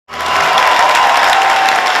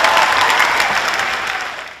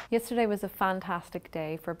Yesterday was a fantastic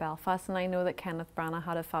day for Belfast, and I know that Kenneth Branagh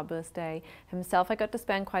had a fabulous day himself. I got to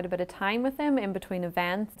spend quite a bit of time with him in between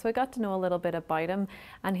events, so I got to know a little bit about him,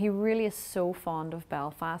 and he really is so fond of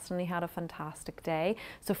Belfast, and he had a fantastic day.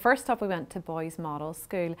 So first up we went to Boys Model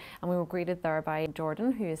School, and we were greeted there by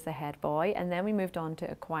Jordan, who is the head boy, and then we moved on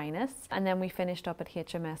to Aquinas, and then we finished up at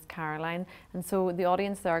HMS Caroline. And so the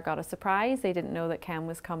audience there got a surprise. They didn't know that Ken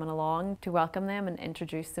was coming along to welcome them and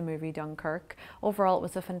introduce the movie Dunkirk. Overall, it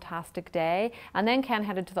was a fantastic day, and then Ken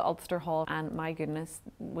headed to the Ulster Hall, and my goodness,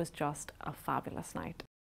 was just a fabulous night.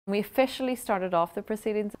 We officially started off the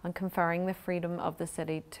proceedings on conferring the freedom of the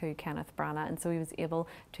city to Kenneth Branagh, and so he was able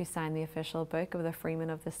to sign the official book of the Freeman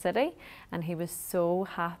of the city, and he was so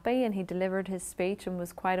happy, and he delivered his speech and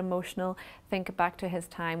was quite emotional. Think back to his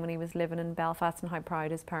time when he was living in Belfast and how proud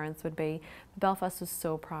his parents would be. Belfast was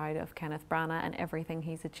so proud of Kenneth Branagh and everything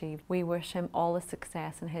he's achieved. We wish him all the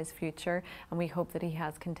success in his future, and we hope that he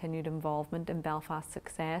has continued involvement in Belfast's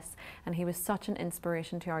success. And he was such an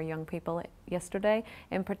inspiration to our young people yesterday,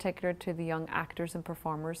 in particular to the young actors and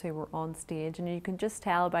performers who were on stage, and you can just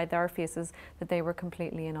tell by their faces that they were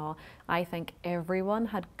completely in awe. I think everyone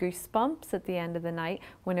had goosebumps at the end of the night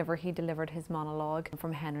whenever he delivered his monologue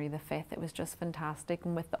from Henry V. It was just fantastic,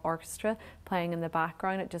 and with the orchestra playing in the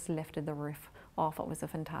background, it just lifted the roof off. It was a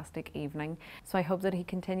fantastic evening. So I hope that he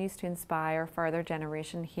continues to inspire further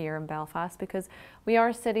generation here in Belfast, because we are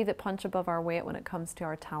a city that punch above our weight when it comes to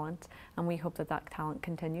our talent, and we hope that that talent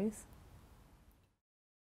continues.